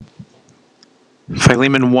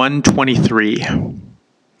Philemon 1:23.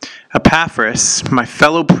 Epaphras, my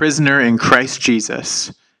fellow prisoner in Christ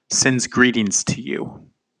Jesus, sends greetings to you.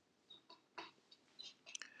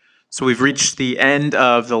 So we've reached the end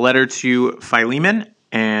of the letter to Philemon,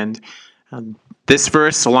 and this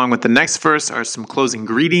verse, along with the next verse, are some closing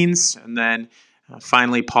greetings, and then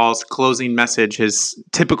finally Paul's closing message, his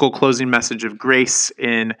typical closing message of grace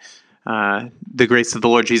in the grace of the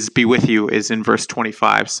Lord Jesus be with you, is in verse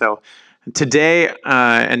 25. So today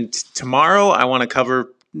and tomorrow, I want to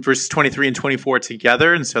cover verses 23 and 24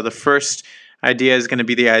 together. And so the first idea is going to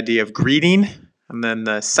be the idea of greeting. And then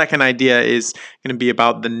the second idea is going to be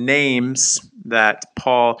about the names that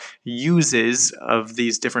Paul uses of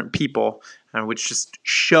these different people, which just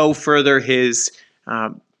show further his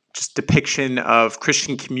just depiction of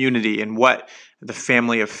Christian community and what the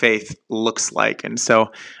family of faith looks like. And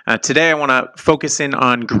so today I want to focus in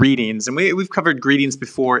on greetings. And we've covered greetings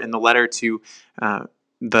before in the letter to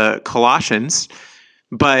the Colossians,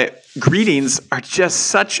 but greetings are just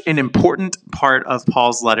such an important part of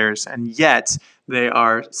Paul's letters, and yet they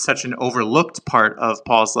are such an overlooked part of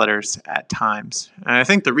Paul's letters at times. And I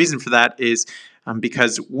think the reason for that is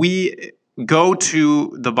because we go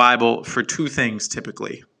to the Bible for two things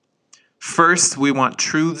typically. First, we want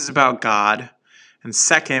truths about God. And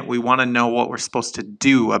second, we want to know what we're supposed to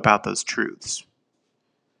do about those truths.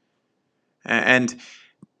 And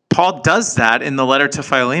Paul does that in the letter to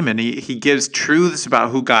Philemon. He gives truths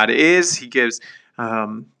about who God is. He gives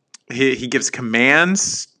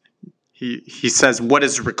commands. He says what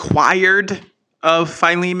is required of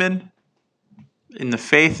Philemon in the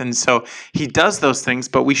faith. And so he does those things,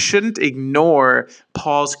 but we shouldn't ignore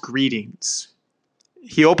Paul's greetings.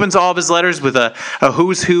 He opens all of his letters with a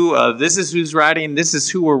who's who of this is who's writing, this is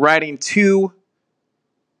who we're writing to.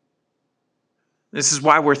 This is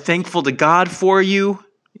why we're thankful to God for you.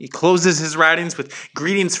 He closes his writings with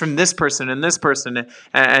greetings from this person,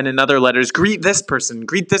 and in other letters, greet this person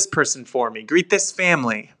for me, greet this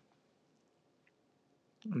family.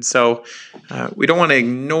 And so we don't want to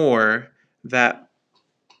ignore that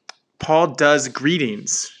Paul does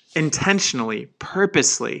greetings intentionally,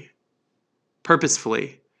 purposefully,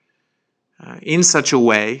 in such a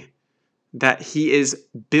way that he is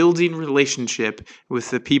building relationship with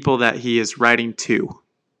the people that he is writing to.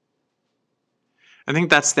 I think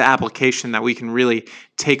that's the application that we can really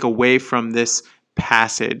take away from this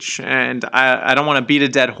passage. And I don't want to beat a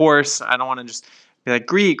dead horse. I don't want to just be like,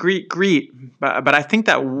 greet. But I think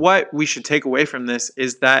that what we should take away from this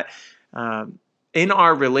is that in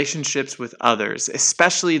our relationships with others,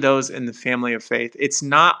 especially those in the family of faith, it's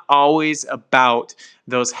not always about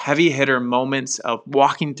those heavy hitter moments of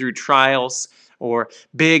walking through trials or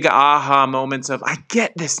big aha moments of, I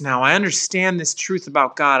get this now. I understand this truth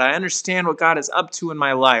about God. I understand what God is up to in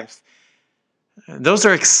my life. Those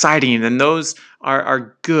are exciting and those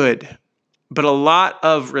are good. But a lot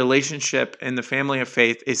of relationship in the family of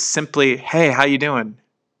faith is simply, hey, how you doing?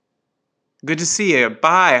 Good to see you.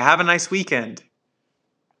 Bye. Have a nice weekend.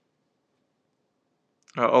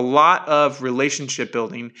 A lot of relationship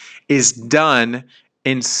building is done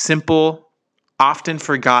in simple, often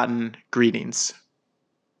forgotten greetings.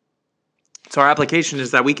 So our application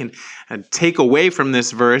is that we can take away from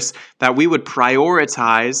this verse that we would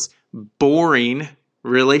prioritize boring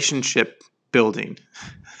relationship building.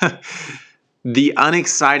 The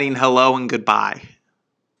unexciting hello and goodbye.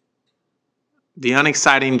 The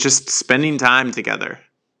unexciting just spending time together.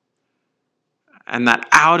 And that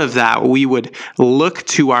out of that, we would look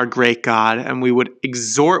to our great God and we would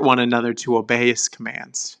exhort one another to obey his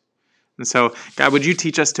commands. And so, God, would you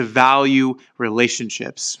teach us to value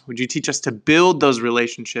relationships? Would you teach us to build those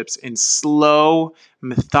relationships in slow,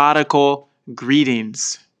 methodical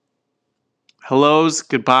greetings? Hellos,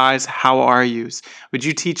 goodbyes, how are yous? Would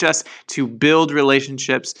you teach us to build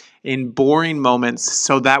relationships in boring moments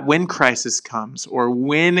so that when crisis comes or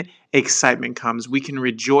when excitement comes, we can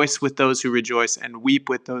rejoice with those who rejoice and weep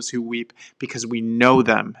with those who weep because we know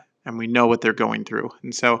them and we know what they're going through.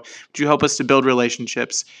 And so would you help us to build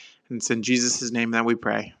relationships? And it's in Jesus' name that we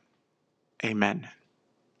pray. Amen.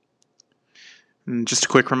 And just a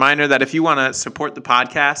quick reminder that if you want to support the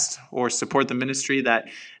podcast or support the ministry that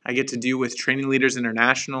I get to do with Training Leaders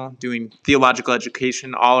International, doing theological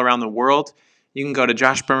education all around the world, you can go to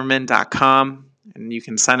joshberman.com and you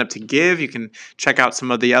can sign up to give. You can check out some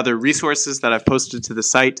of the other resources that I've posted to the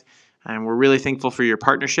site. And we're really thankful for your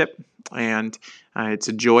partnership. And it's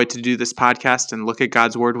a joy to do this podcast and look at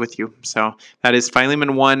God's word with you. So that is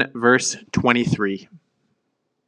Philemon 1, verse 23.